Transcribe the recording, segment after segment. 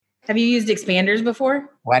Have you used expanders before?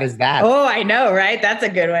 What is that? Oh, I know, right? That's a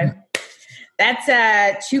good one.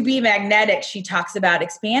 That's To Be Magnetic. She talks about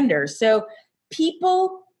expanders. So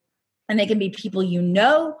people, and they can be people you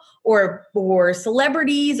know, or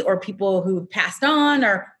celebrities, or people who passed on,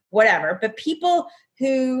 or whatever, but people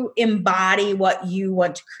who embody what you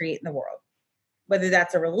want to create in the world, whether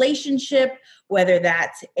that's a relationship, whether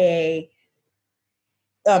that's a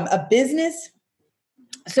business.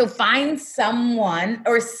 So find someone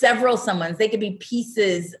or several someones. They could be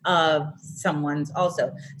pieces of someone's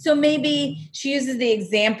also. So maybe she uses the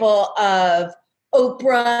example of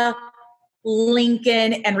Oprah,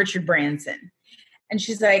 Lincoln, and Richard Branson. And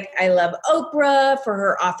she's like, I love Oprah for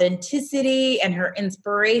her authenticity and her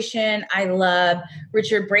inspiration. I love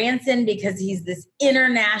Richard Branson because he's this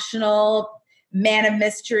international man of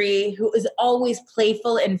mystery who is always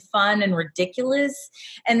playful and fun and ridiculous.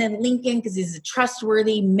 And then Lincoln, because he's a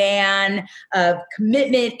trustworthy man of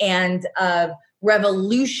commitment and of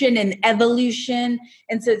revolution and evolution.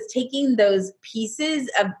 And so it's taking those pieces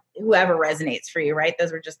of whoever resonates for you, right?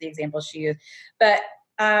 Those were just the examples she used. But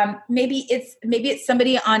maybe it's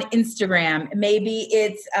somebody on Instagram. Maybe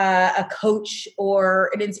it's a coach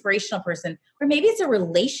or an inspirational person, or maybe it's a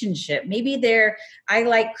relationship. Maybe I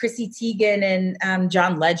like Chrissy Teigen and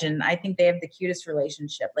John Legend. I think they have the cutest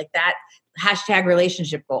relationship, like that #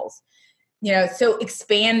 relationship goals. So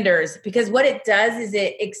expanders, because what it does is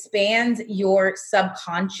it expands your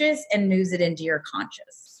subconscious and moves it into your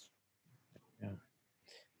conscious. Yeah.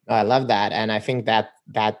 I love that. And I think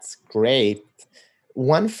that's great.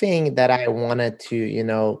 One thing that I wanted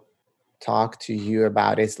to, talk to you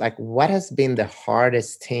about is like, what has been the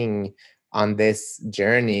hardest thing on this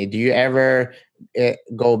journey? Do you ever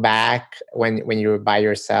go back when you were by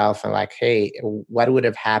yourself and like, hey, what would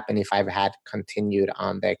have happened if I've had continued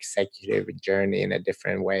on the executive journey in a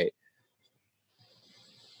different way?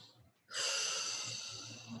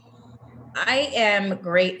 I am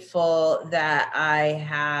grateful that I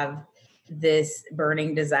have this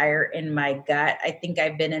burning desire in my gut. I think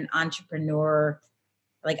I've been an entrepreneur.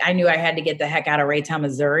 Like, I knew I had to get the heck out of Raytown,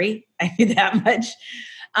 Missouri. I knew that much.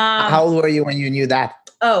 How old were you when you knew that?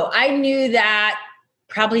 Oh, I knew that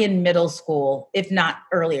probably in middle school, if not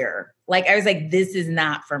earlier. Like, I was like, this is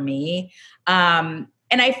not for me.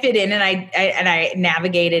 And I fit in and I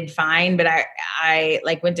navigated fine, but I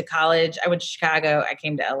like went to college. I went to Chicago. I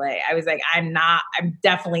came to LA. I was like, I'm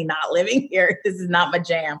definitely not living here. This is not my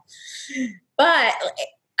jam. But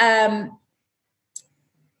I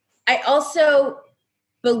also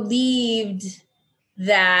believed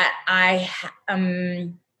that I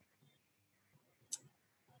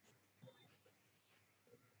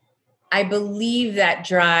believe that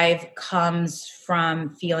drive comes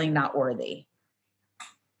from feeling not worthy.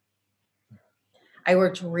 I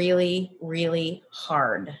worked really, really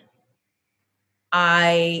hard.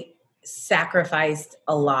 I sacrificed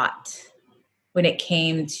a lot when it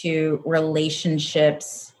came to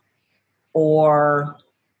relationships or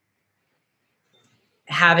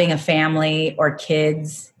having a family or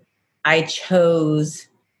kids. I chose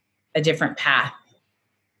a different path.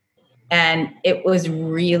 And it was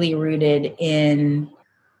really rooted in,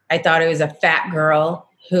 I thought I was a fat girl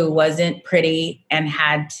who wasn't pretty and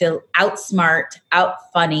had to outsmart,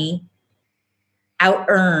 out-funny,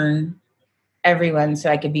 out-earn everyone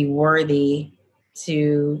so I could be worthy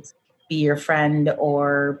to be your friend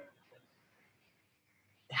or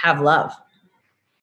have love.